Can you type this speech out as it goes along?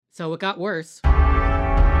So it got worse.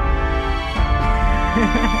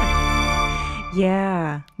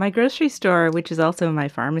 Yeah. My grocery store, which is also my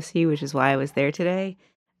pharmacy, which is why I was there today,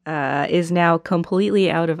 is now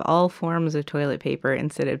completely out of all forms of toilet paper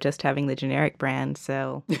instead of just having the generic brand.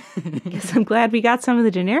 So I guess I'm glad we got some of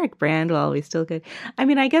the generic brand while we still could. I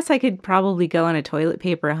mean, I guess I could probably go on a toilet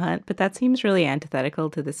paper hunt, but that seems really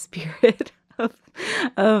antithetical to the spirit of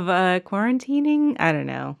quarantining. I don't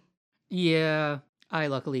know. Yeah, I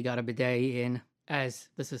luckily got a bidet in as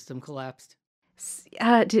the system collapsed.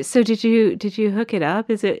 So did you hook it up?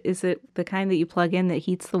 Is it the kind that you plug in that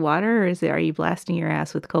heats the water, or are you blasting your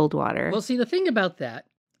ass with cold water? Well, see, the thing about that,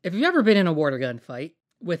 if you've ever been in a water gun fight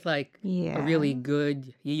with like a Yeah. really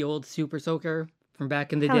good ye old super soaker from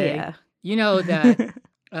back in the Hell day, yeah. you know that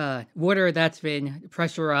water that's been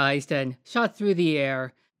pressurized and shot through the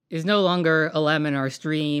air is no longer a laminar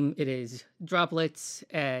stream. It is droplets,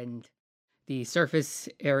 and the surface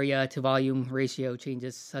area to volume ratio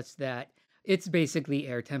changes such that it's basically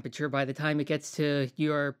air temperature by the time it gets to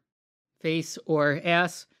your face or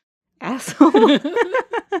ass. Asshole.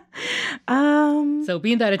 So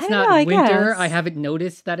being that I it's don't know, not I winter, I guess. haven't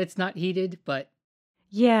noticed that it's not heated, but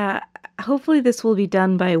Yeah, hopefully this will be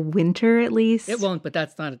done by winter at it least. won't. But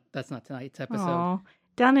that's not tonight's episode. Oh,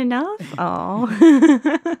 done enough? Oh.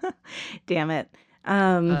 Damn it.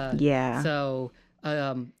 Uh, Yeah. so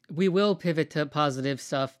we will pivot to positive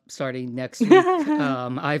stuff starting next week.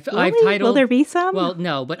 Will I've we? Will there titled, be some? well,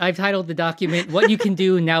 no, but I've titled the document "What You Can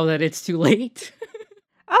Do Now That It's Too Late."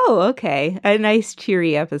 Oh, okay. A nice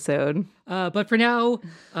cheery episode. But for now,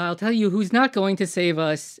 I'll tell you who's not going to save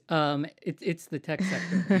us. It's the tech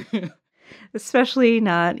sector. Especially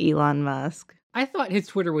not Elon Musk. I thought his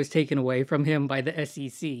Twitter was taken away from him by the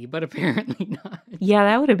SEC, but apparently not. Yeah,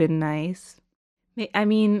 that would have been nice. I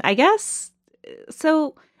mean, I guess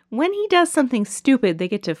so. When he does something stupid, they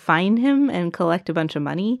get to fine him and collect a bunch of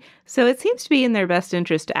money. So it seems to be in their best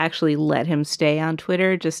interest to actually let him stay on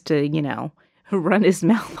Twitter, just to run his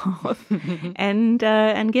mouth off and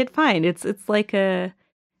get fined. It's like a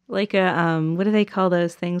what do they call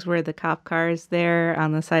those things where the cop car is there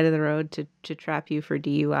on the side of the road to trap you for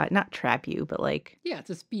DUI? Not trap you, but like Yeah, it's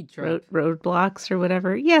a speed trap. roadblocks or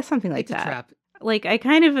whatever. Yeah, something like It's a that. trap. Like, I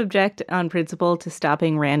kind of object on principle to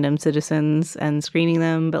stopping random citizens and screening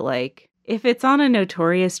them, but like, if it's on a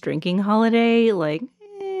notorious drinking holiday, like,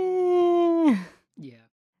 Yeah.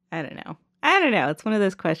 I don't know. I don't know. It's one of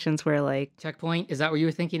those questions where, like, Checkpoint, is that what you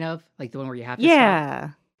were thinking of? Like the one where you have to stop? yeah.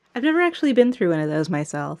 I've never actually been through one of those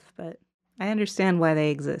myself, but I understand why they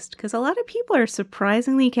exist, because a lot of people are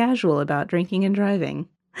surprisingly casual about drinking and driving.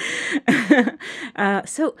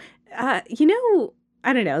 So,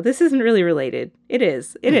 I don't know. This isn't really related. It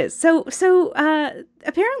is. It is. So,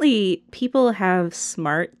 apparently people have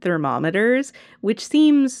smart thermometers, which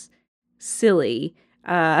seems silly.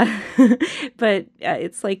 Uh, but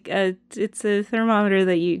it's a thermometer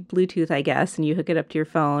that you Bluetooth, I guess, and you hook it up to your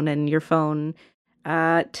phone, and your phone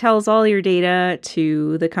tells all your data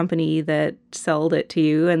to the company that sold it to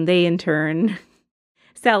you, and they in turn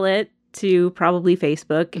sell it to probably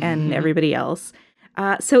Facebook and everybody else.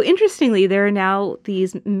 So interestingly, there are now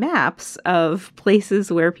these maps of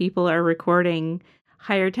places where people are recording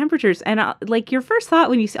higher temperatures. And like your first thought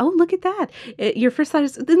when you say, oh, look at that. Your first thought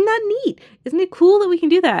is, isn't that neat? Isn't it cool that we can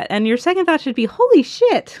do that? And your second thought should be, holy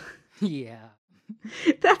shit. Yeah.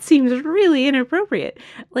 That seems really inappropriate.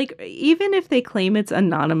 Like, even if they claim it's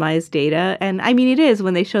anonymized data, and I mean, it is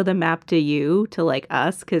when they show the map to you, to like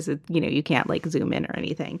us, because, you can't like zoom in or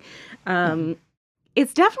anything.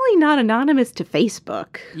 It's definitely not anonymous to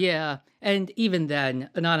Facebook. Yeah. And even then,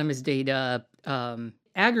 anonymous data,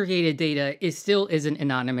 aggregated data still isn't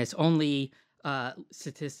anonymous. Only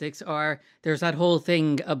statistics are. There's that whole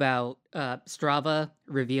thing about Strava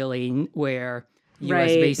revealing where US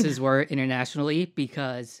Right. bases were internationally,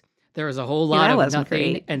 because there was a whole Yeah, lot that of wasn't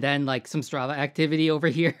nothing great. and then like some Strava activity over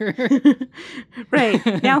here. Right.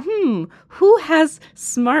 Now, who has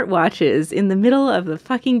smartwatches in the middle of the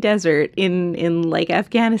fucking desert in like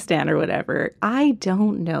Afghanistan or whatever? I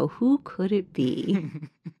don't know. Who could it be?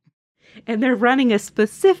 And they're running a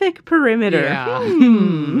specific perimeter.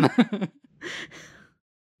 Yeah.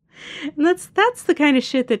 And that's the kind of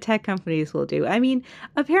shit that tech companies will do. I mean,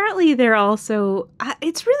 apparently they're also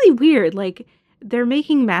it's really weird. Like, they're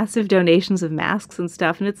making massive donations of masks and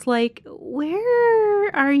stuff, and it's like,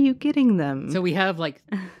 where are you getting them? So we have like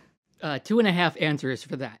 2.5 answers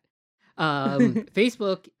for that.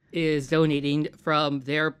 Facebook is donating from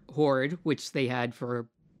their hoard, which they had for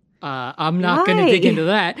I'm not going to dig into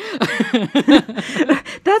that.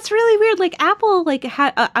 That's really weird. Like Apple,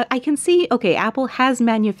 I can see. Okay, Apple has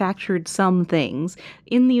manufactured some things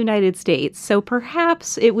in the United States, so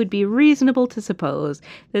perhaps it would be reasonable to suppose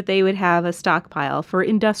that they would have a stockpile for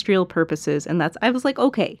industrial purposes. And I was like,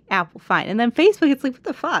 okay, Apple, fine. And then Facebook, it's like, what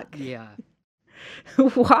the fuck? Yeah.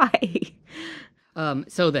 Why?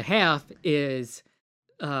 So the half is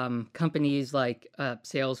companies like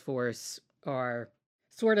Salesforce are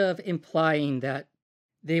sort of implying that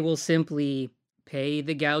they will simply pay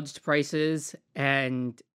the gouged prices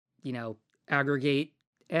and, aggregate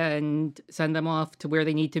and send them off to where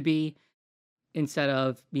they need to be instead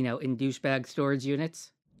of, in douchebag storage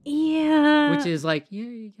units. Yeah. Which is like,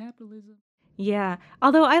 yay, capitalism. Yeah.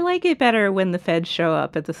 Although I like it better when the feds show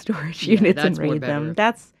up at the storage units and raid them.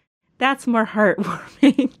 That's more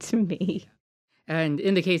heartwarming to me. And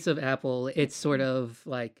in the case of Apple, it's sort of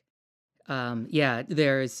like,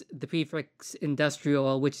 there's the prefix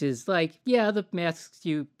industrial, which is like, the masks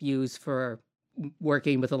you use for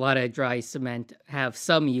working with a lot of dry cement have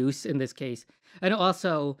some use in this case. And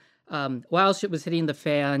also, while shit was hitting the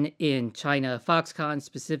fan in China, Foxconn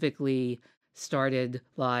specifically started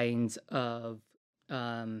lines of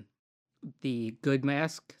the good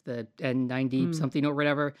mask, the N90 something or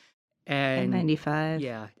whatever. And N95.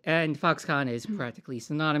 Yeah, and Foxconn is practically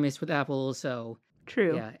synonymous with Apple, so...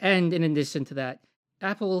 True. Yeah, and in addition to that,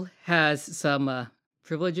 Apple has some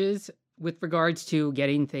privileges with regards to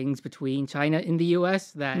getting things between China and the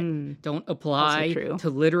US that don't apply to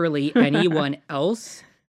literally anyone else.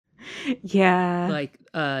 Yeah.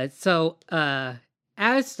 As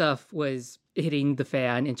stuff was hitting the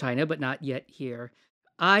fan in China, but not yet here,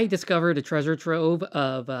 I discovered a treasure trove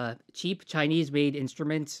of cheap Chinese-made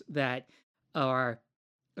instruments that are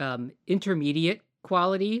intermediate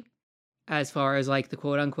quality as far as like the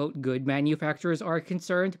quote-unquote good manufacturers are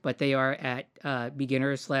concerned, but they are at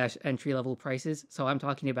beginner/entry-level prices. So I'm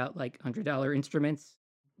talking about like $100 instruments,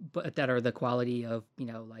 but that are the quality of,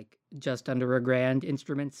 like just under $1,000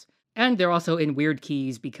 instruments. And they're also in weird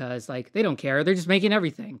keys because like they don't care. They're just making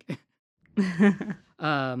everything.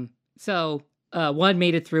 So one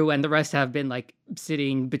made it through, and the rest have been like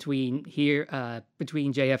sitting between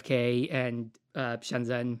JFK and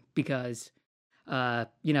Shenzhen because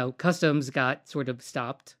customs got sort of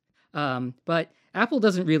stopped. But Apple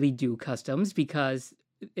doesn't really do customs because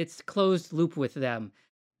it's closed loop with them.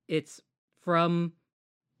 It's from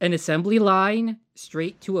an assembly line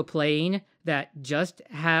straight to a plane that just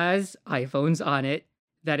has iPhones on it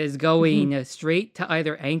that is going straight to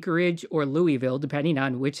either Anchorage or Louisville, depending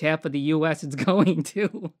on which half of the U.S. it's going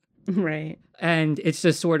to. Right. And it's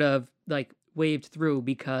just sort of like waved through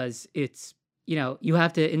because it's, you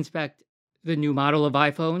have to inspect the new model of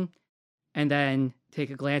iPhone and then take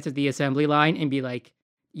a glance at the assembly line and be like,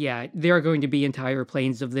 yeah, there are going to be entire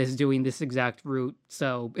planes of this doing this exact route,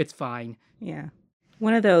 so it's fine. Yeah.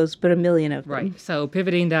 One of those, but a million of them. Right. So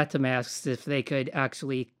pivoting that to masks, if they could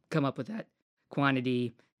actually come up with that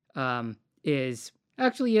quantity, is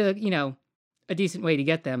actually a decent way to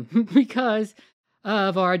get them because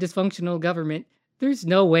of our dysfunctional government. There's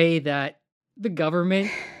no way that the government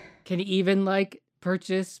can even like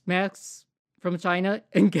purchase masks from China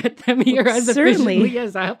and get them here as efficiently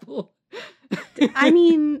as Apple. I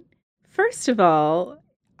mean, first of all,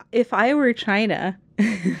 if I were China,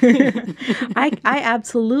 I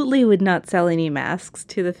absolutely would not sell any masks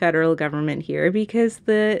to the federal government here because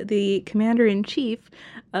the commander-in-chief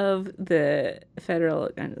of the federal,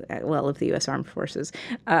 of the U.S. Armed Forces,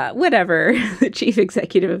 the chief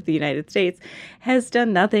executive of the United States, has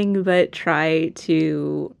done nothing but try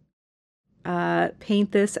to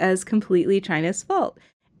paint this as completely China's fault.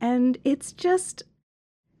 And it's just,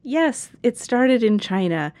 yes, it started in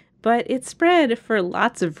China, but it spread for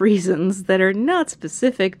lots of reasons that are not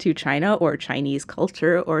specific to China or Chinese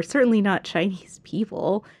culture, or certainly not Chinese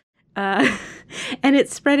people. And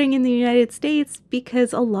it's spreading in the United States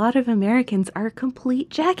because a lot of Americans are complete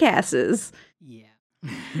jackasses. Yeah.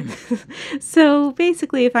 So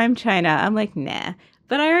basically, if I'm China, I'm like, nah.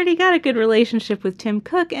 But I already got a good relationship with Tim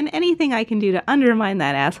Cook, and anything I can do to undermine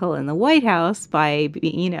that asshole in the White House by,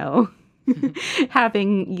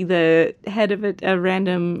 having the head of the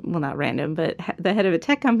head of a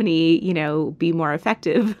tech company, be more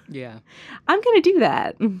effective. Yeah. I'm going to do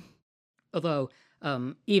that. Although,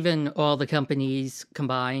 even all the companies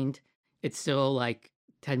combined, it's still like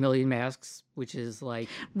 10 million masks, which is like...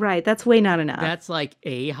 Right, that's way not enough. That's like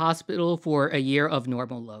a hospital for a year of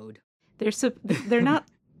normal load. They're not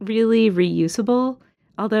really reusable,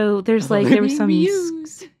 although there was some...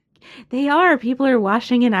 They are. People are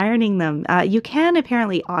washing and ironing them. You can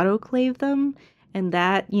apparently autoclave them, And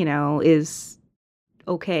that, is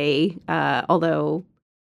okay, although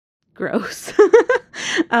gross.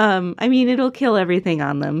 I mean, it'll kill everything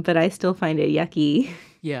on them, but I still find it yucky.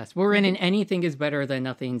 Yes, we're in an anything is better than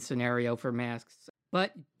nothing scenario for masks.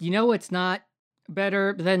 But you know what's not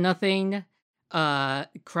better than nothing?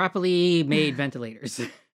 Crappily made ventilators.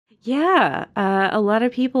 Yeah, a lot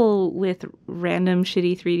of people with random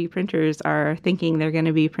shitty 3D printers are thinking they're going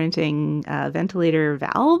to be printing ventilator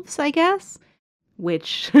valves, I guess.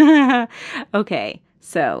 Which, okay,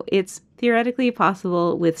 so it's theoretically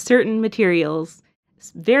possible with certain materials,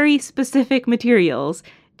 very specific materials,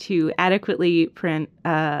 to adequately print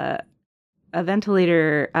a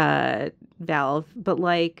ventilator valve, but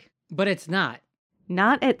But it's not.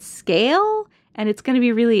 not at scale, and it's going to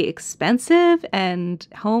be really expensive, and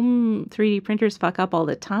home 3D printers fuck up all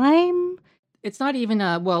the time. It's not even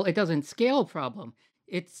it doesn't scale problem.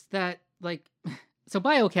 It's that, like, so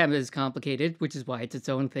biochem is complicated, which is why it's its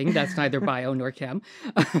own thing. That's neither bio nor chem.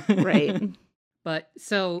 Right. But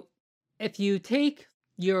so if you take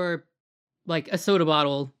your, like, a soda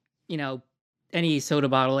bottle, any soda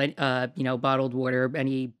bottle, bottled water,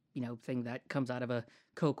 any, thing that comes out of a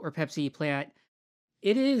Coke or Pepsi plant,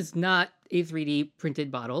 it is not a 3D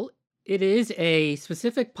printed bottle. It is a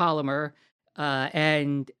specific polymer,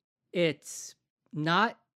 and it's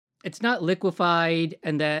not liquefied,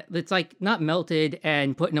 and that it's like not melted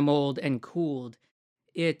and put in a mold and cooled.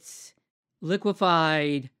 It's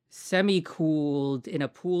liquefied, semi-cooled in a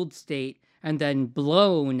pooled state, and then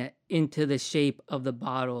blown into the shape of the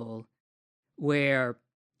bottle where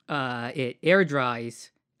it air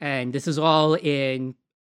dries. And this is all in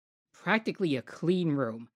practically a clean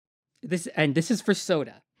room. This is for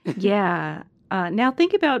soda. Yeah. Now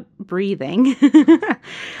think about breathing.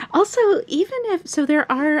 Also, even if so,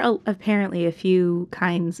 there are apparently a few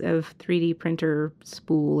kinds of 3D printer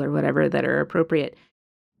spool or whatever that are appropriate.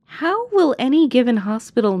 How will any given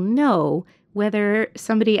hospital know whether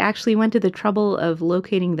somebody actually went to the trouble of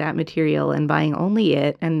locating that material and buying only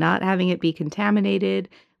it and not having it be contaminated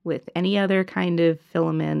with any other kind of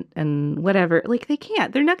filament and whatever? Like, they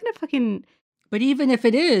can't. They're not going to fucking... But even if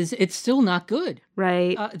it is, it's still not good.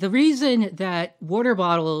 Right. The reason that water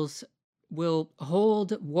bottles will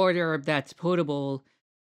hold water that's potable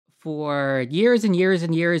for years and years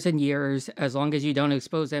and years and years, as long as you don't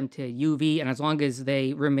expose them to UV and as long as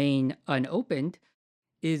they remain unopened,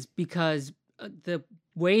 is because the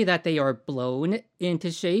way that they are blown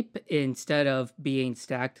into shape instead of being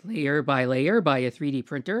stacked layer by layer by a 3D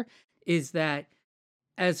printer is that,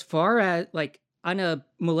 as far as, like, on a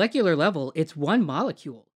molecular level, it's one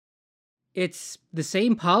molecule. It's the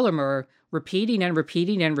same polymer repeating and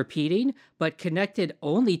repeating and repeating, but connected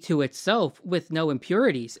only to itself with no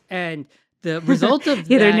impurities. And the result of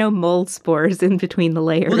yeah, there are no mold spores in between the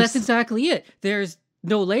layers. Well, that's exactly it. There's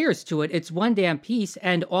no layers to it. It's one damn piece,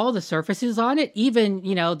 and all the surfaces on it, even,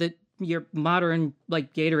 your modern,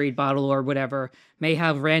 like, Gatorade bottle or whatever, may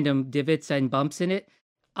have random divots and bumps in it.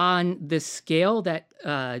 On the scale that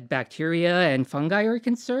bacteria and fungi are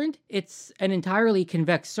concerned, it's an entirely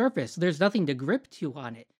convex surface. There's nothing to grip to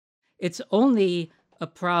on it. It's only a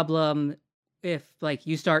problem if, like,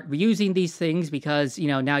 you start reusing these things because,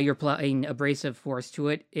 now you're applying abrasive force to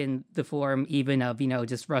it in the form even of,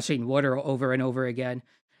 just rushing water over and over again.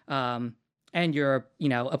 And you're,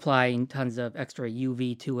 applying tons of extra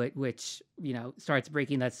UV to it, which, starts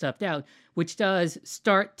breaking that stuff down, which does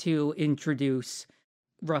start to introduce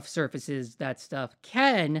rough surfaces that stuff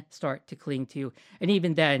can start to cling to. And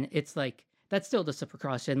even then, it's like, that's still just a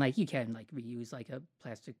precaution. Like, you can, like, reuse, like, a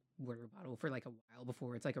plastic water bottle for, like, a while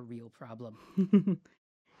before it's, like, a real problem.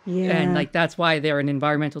 Yeah. And, like, that's why they're an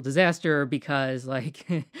environmental disaster, because, like,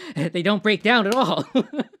 they don't break down at all.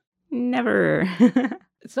 Never.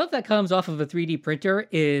 Stuff that comes off of a 3D printer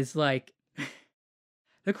is, like,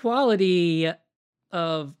 the quality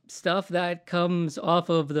of stuff that comes off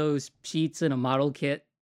of those sheets in a model kit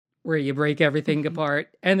where you break everything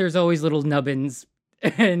apart, and there's always little nubbins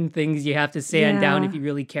and things you have to sand down if you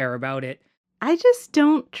really care about it. I just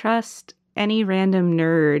don't trust any random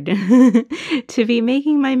nerd to be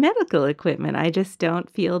making my medical equipment. I just don't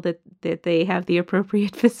feel that they have the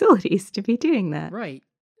appropriate facilities to be doing that. Right.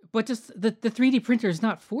 But just the 3D printer is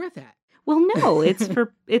not for that. Well, no,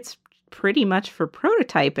 it's pretty much for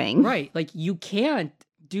prototyping. Right. Like, you can't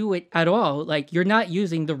do it at all. Like, you're not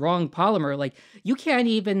using the wrong polymer. Like, you can't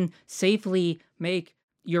even safely make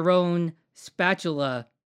your own spatula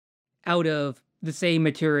out of the same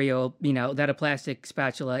material, that a plastic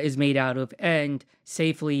spatula is made out of, and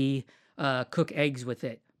safely cook eggs with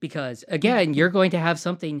it. Because, again, you're going to have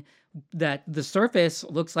something that the surface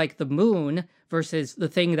looks like the moon versus the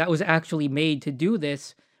thing that was actually made to do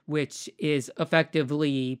this, which is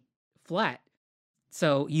effectively flat.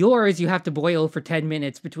 So yours, you have to boil for 10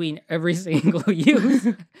 minutes between every single use.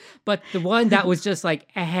 But the one that was just like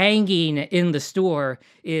hanging in the store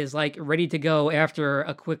is like ready to go after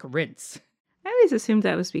a quick rinse. I always assumed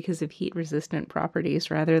that was because of heat resistant properties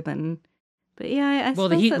rather than. But yeah, I Well,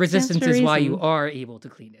 the suppose heat that resistance stands to is why you reason. are able to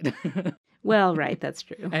clean it. Well, right, that's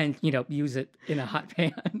true. And, use it in a hot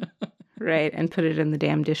pan. Right, and put it in the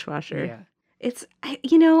damn dishwasher. Yeah.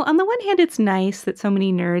 On the one hand, it's nice that so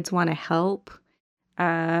many nerds want to help.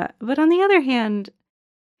 But on the other hand,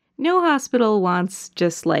 no hospital wants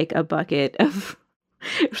just like a bucket of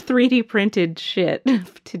 3D printed shit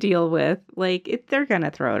to deal with. Like, they're gonna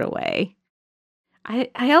throw it away. I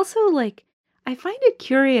also I find it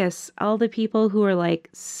curious all the people who are like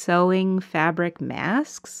sewing fabric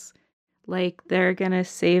masks. Like they're gonna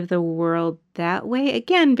save the world that way.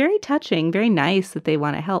 Again, very touching, very nice that they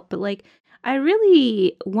want to help. But like, I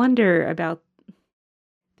really wonder about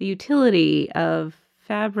the utility of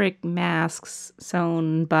fabric masks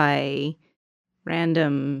sewn by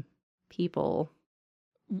random people.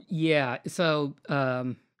 Yeah. So,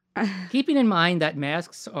 keeping in mind that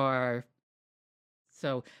masks are.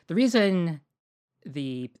 So, the reason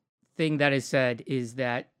the thing that is said is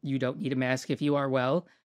that you don't need a mask if you are well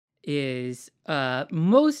is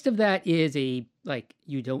most of that is a like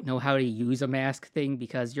you don't know how to use a mask thing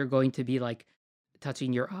because you're going to be like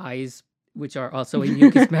touching your eyes, which are also a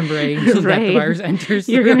mucous membrane that the Right. virus enters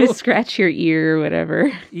You're gonna through. scratch your ear or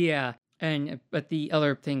whatever. Yeah. But the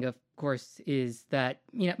other thing, of course, is that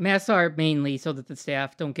masks are mainly so that the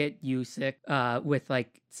staff don't get you sick with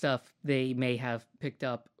like stuff they may have picked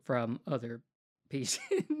up from other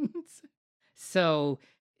patients. So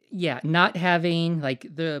yeah, not having like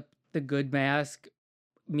the good mask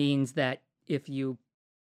means that if you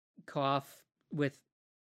cough with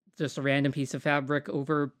just a random piece of fabric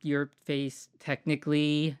over your face,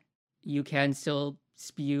 technically you can still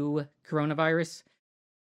spew coronavirus.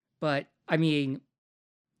 But I mean,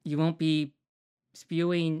 you won't be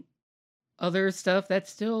spewing other stuff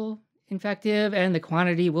that's still infective, and the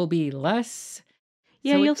quantity will be less.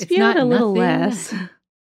 Yeah, So you'll it's spew it not a little nothing.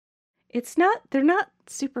 less. They're not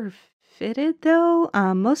super fitted though.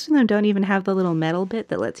 Most of them don't even have the little metal bit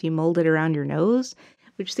that lets you mold it around your nose,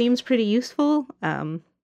 which seems pretty useful. I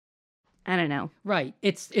don't know. Right.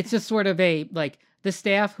 It's just sort of a like the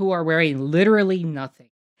staff who are wearing literally nothing.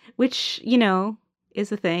 Which,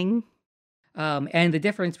 is a thing. And the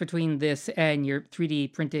difference between this and your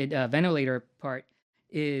 3D printed ventilator part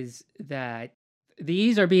is that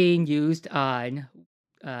these are being used on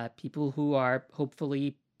people who are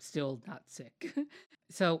hopefully still not sick.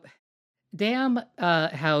 So, damn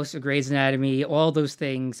House, Grey's Anatomy, all those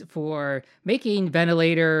things for making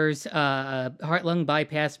ventilators, heart lung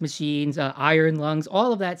bypass machines, iron lungs,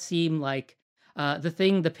 all of that seem like the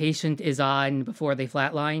thing the patient is on before they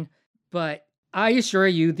flatline. But I assure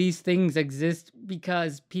you, these things exist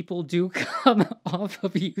because people do come off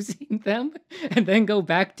of using them and then go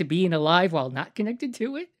back to being alive while not connected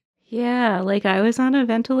to it. Yeah, like I was on a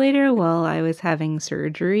ventilator while I was having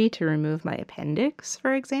surgery to remove my appendix,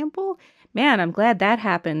 for example. Man, I'm glad that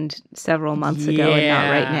happened several months ago and not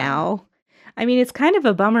right Yeah. now. I mean, it's kind of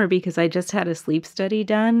a bummer because I just had a sleep study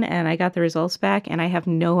done and I got the results back, and I have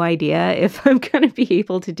no idea if I'm going to be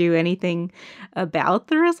able to do anything about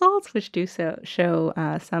the results, which do show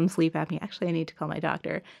some sleep apnea. Actually, I need to call my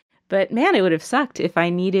doctor. But man, it would have sucked if I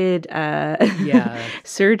needed Yeah.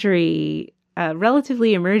 surgery,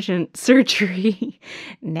 relatively emergent surgery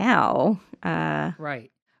now.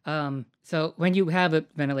 Right. So when you have a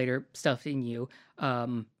ventilator stuffed in you,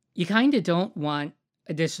 you kind of don't want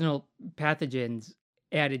additional pathogens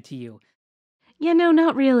added to you. Yeah, no,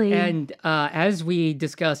 not really. And as we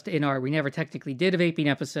discussed in our We Never Technically Did a Vaping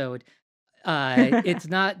episode, it's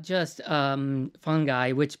not just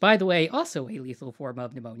fungi, which, by the way, also a lethal form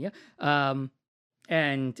of pneumonia,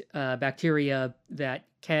 and bacteria that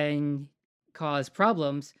can cause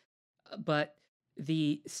problems, but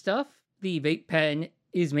the stuff the vape pen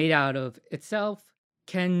is made out of itself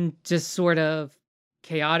can just sort of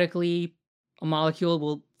chaotically, a molecule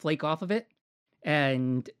will flake off of it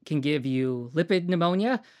and can give you lipid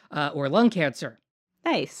pneumonia or lung cancer.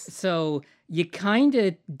 Nice. So you kind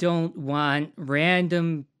of don't want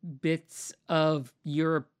random bits of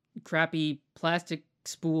your crappy plastic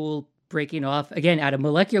spool breaking off again at a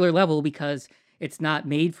molecular level because it's not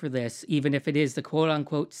made for this, even if it is the quote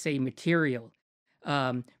unquote same material.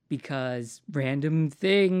 Because random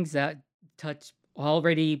things that touch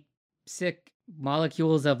already sick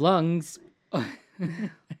molecules of lungs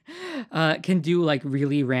can do like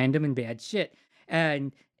really random and bad shit.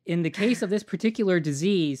 And in the case of this particular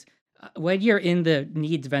disease, when you're in the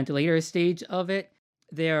needs ventilator stage of it,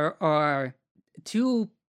 there are two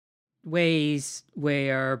ways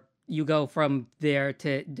where you go from there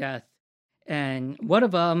to death. And one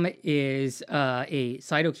of them is a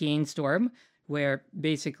cytokine storm, where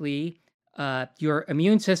basically your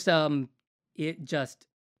immune system, it just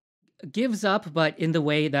gives up, but in the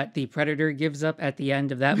way that the Predator gives up at the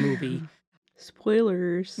end of that movie.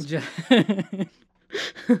 Spoilers.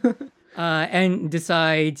 And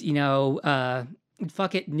decides,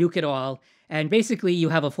 fuck it, nuke it all. And basically you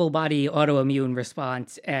have a full body autoimmune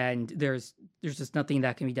response, and there's just nothing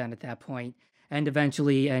that can be done at that point. And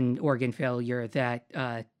eventually an organ failure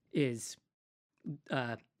that is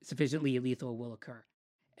sufficiently lethal will occur.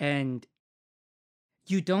 And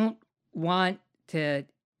you don't want to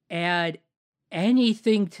add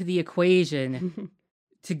anything to the equation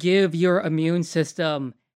to give your immune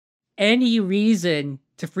system any reason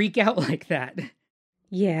to freak out like that.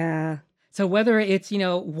 Yeah. So whether it's,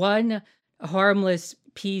 one harmless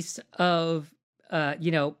piece of,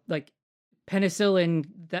 like penicillin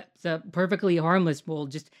that's perfectly harmless, will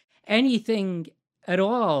just anything at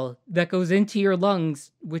all that goes into your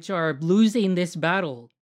lungs, which are losing this battle,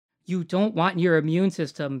 you don't want your immune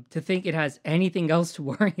system to think it has anything else to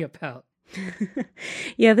worry about.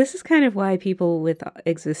 Yeah, this is kind of why people with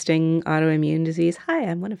existing autoimmune disease, hi,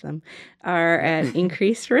 I'm one of them, are at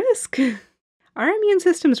increased risk. Our immune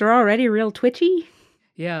systems are already real twitchy.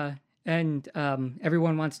 Yeah, and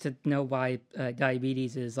everyone wants to know why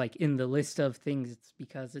diabetes is like in the list of things. It's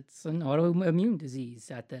because it's an autoimmune disease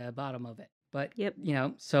at the bottom of it. But, Yep.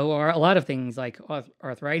 So are a lot of things like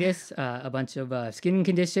arthritis, a bunch of skin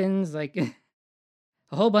conditions, like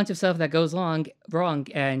a whole bunch of stuff that goes wrong,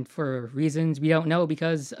 and for reasons we don't know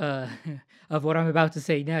because of what I'm about to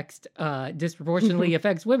say next, disproportionately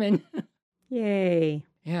affects women. Yay.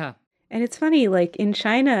 Yeah. And it's funny, like in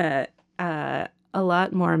China, a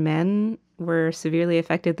lot more men were severely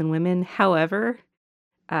affected than women. However,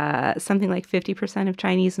 something like 50% of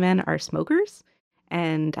Chinese men are smokers.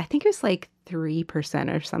 And I think it was like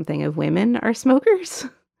 3% or something of women are smokers.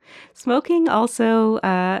 Smoking also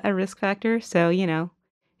a risk factor. So,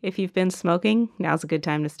 if you've been smoking, now's a good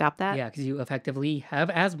time to stop that. Yeah, because you effectively have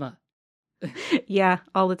asthma. Yeah,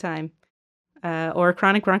 all the time. Or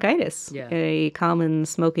chronic bronchitis, a common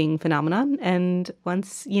smoking phenomenon. And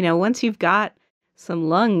once you've got some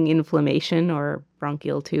lung inflammation or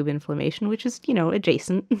bronchial tube inflammation, which is,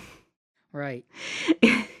 adjacent. Right.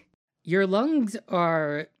 Your lungs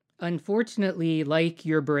are unfortunately like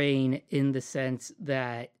your brain in the sense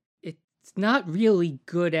that it's not really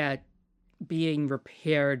good at being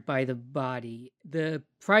repaired by the body. The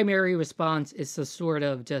primary response is to sort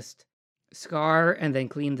of just scar and then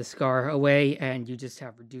clean the scar away, and you just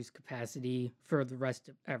have reduced capacity for the rest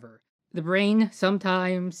of ever. The brain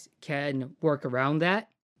sometimes can work around that,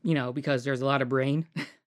 because there's a lot of brain.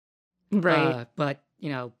 Right. But,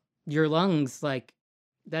 your lungs, like,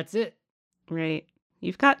 that's it. Right.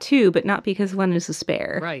 You've got two, but not because one is a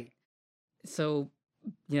spare. Right. So,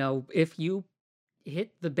 if you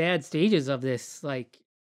hit the bad stages of this, like,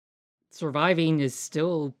 surviving is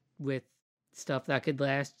still with stuff that could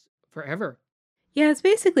last forever. Yeah, it's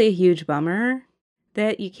basically a huge bummer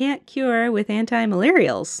that you can't cure with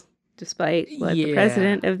anti-malarials, despite what the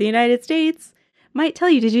President of the United States might tell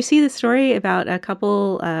you. Did you see the story about a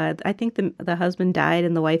couple, I think the husband died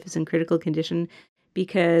and the wife is in critical condition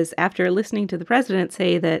because after listening to the president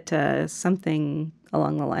say that something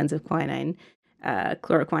along the lines of quinine,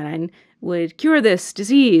 chloroquine, would cure this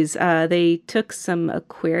disease, they took some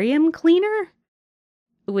aquarium cleaner,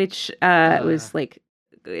 which was like,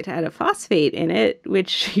 it had a phosphate in it,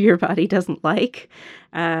 which your body doesn't like.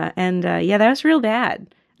 That was real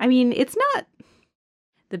bad. I mean, it's not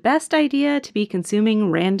the best idea to be consuming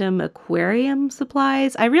random aquarium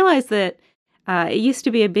supplies. I realize that it used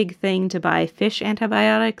to be a big thing to buy fish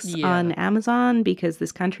antibiotics on Amazon because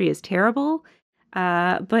this country is terrible.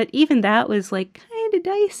 But even that was like kind of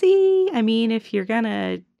dicey. I mean, if you're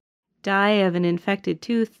gonna die of an infected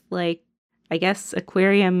tooth, like, I guess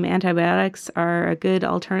aquarium antibiotics are a good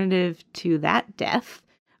alternative to that death.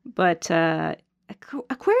 But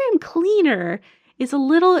aquarium cleaner is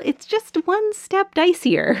it's just one step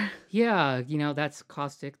dicier. Yeah, that's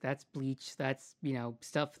caustic, that's bleach, that's,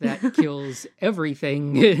 stuff that kills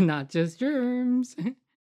everything, not just germs.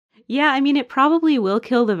 Yeah, I mean, it probably will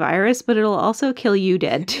kill the virus, but it'll also kill you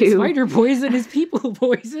dead, too. Spider poison is people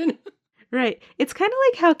poison. Right. It's kind of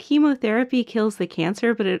like how chemotherapy kills the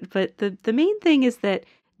cancer, but the main thing is that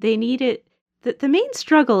they need it the main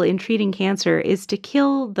struggle in treating cancer is to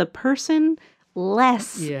kill the person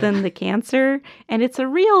less than the cancer, and it's a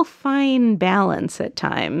real fine balance at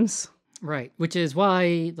times. Right, which is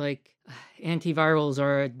why, like, antivirals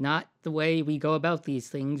are not the way we go about these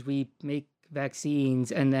things. We make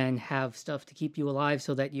vaccines and then have stuff to keep you alive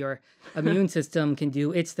so that your immune system can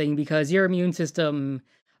do its thing, because your immune system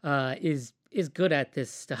is good at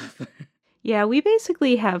this stuff. Yeah, we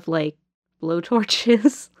basically have like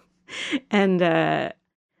blowtorches, and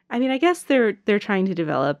I mean, I guess they're trying to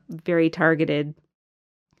develop very targeted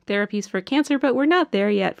therapies for cancer, but we're not there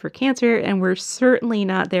yet for cancer, and we're certainly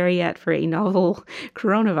not there yet for a novel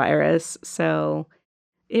coronavirus. So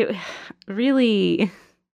it really,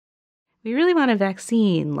 we really want a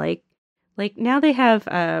vaccine. Like now they have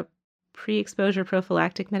a pre-exposure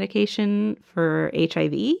prophylactic medication for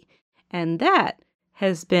HIV, and that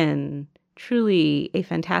has been truly a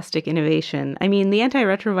fantastic innovation. I mean, the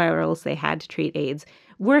antiretrovirals they had to treat AIDS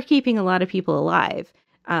were keeping a lot of people alive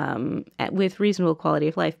with reasonable quality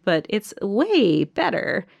of life, but it's way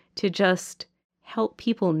better to just help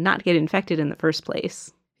people not get infected in the first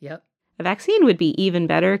place. Yep. A vaccine would be even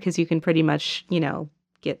better because you can pretty much,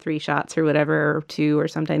 get 3 shots or whatever, or 2, or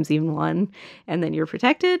sometimes even 1, and then you're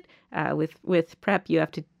protected. With PrEP, you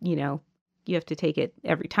have to, you have to take it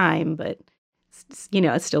every time, but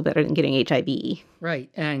it's still better than getting HIV. Right.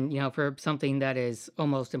 And, for something that is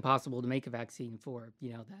almost impossible to make a vaccine for,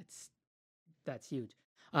 that's huge.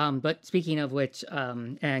 But speaking of which,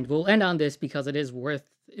 and we'll end on this because it is worth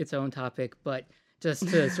its own topic, but just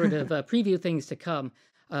to sort of preview things to come,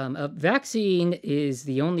 a vaccine is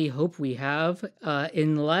the only hope we have,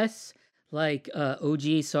 unless, like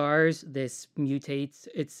OG SARS, this mutates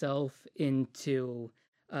itself into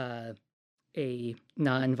a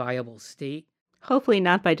non-viable state. Hopefully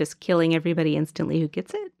not by just killing everybody instantly who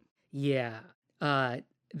gets it. Yeah.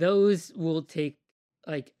 Those will take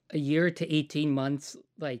like a year to 18 months.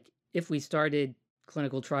 Like if we started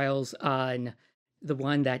clinical trials on the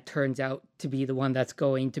one that turns out to be the one that's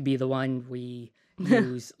going to be the one we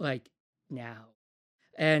use like now.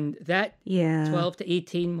 And that 12 to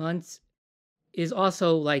 18 months is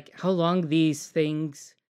also like how long these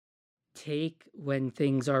things take when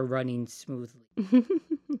things are running smoothly.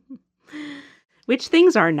 Which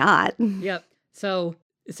things are not. Yep. So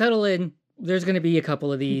settle in. There's going to be a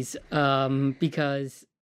couple of these because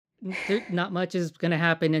not much is going to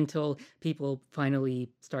happen until people finally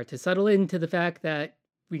start to settle into the fact that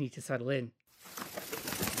we need to settle in.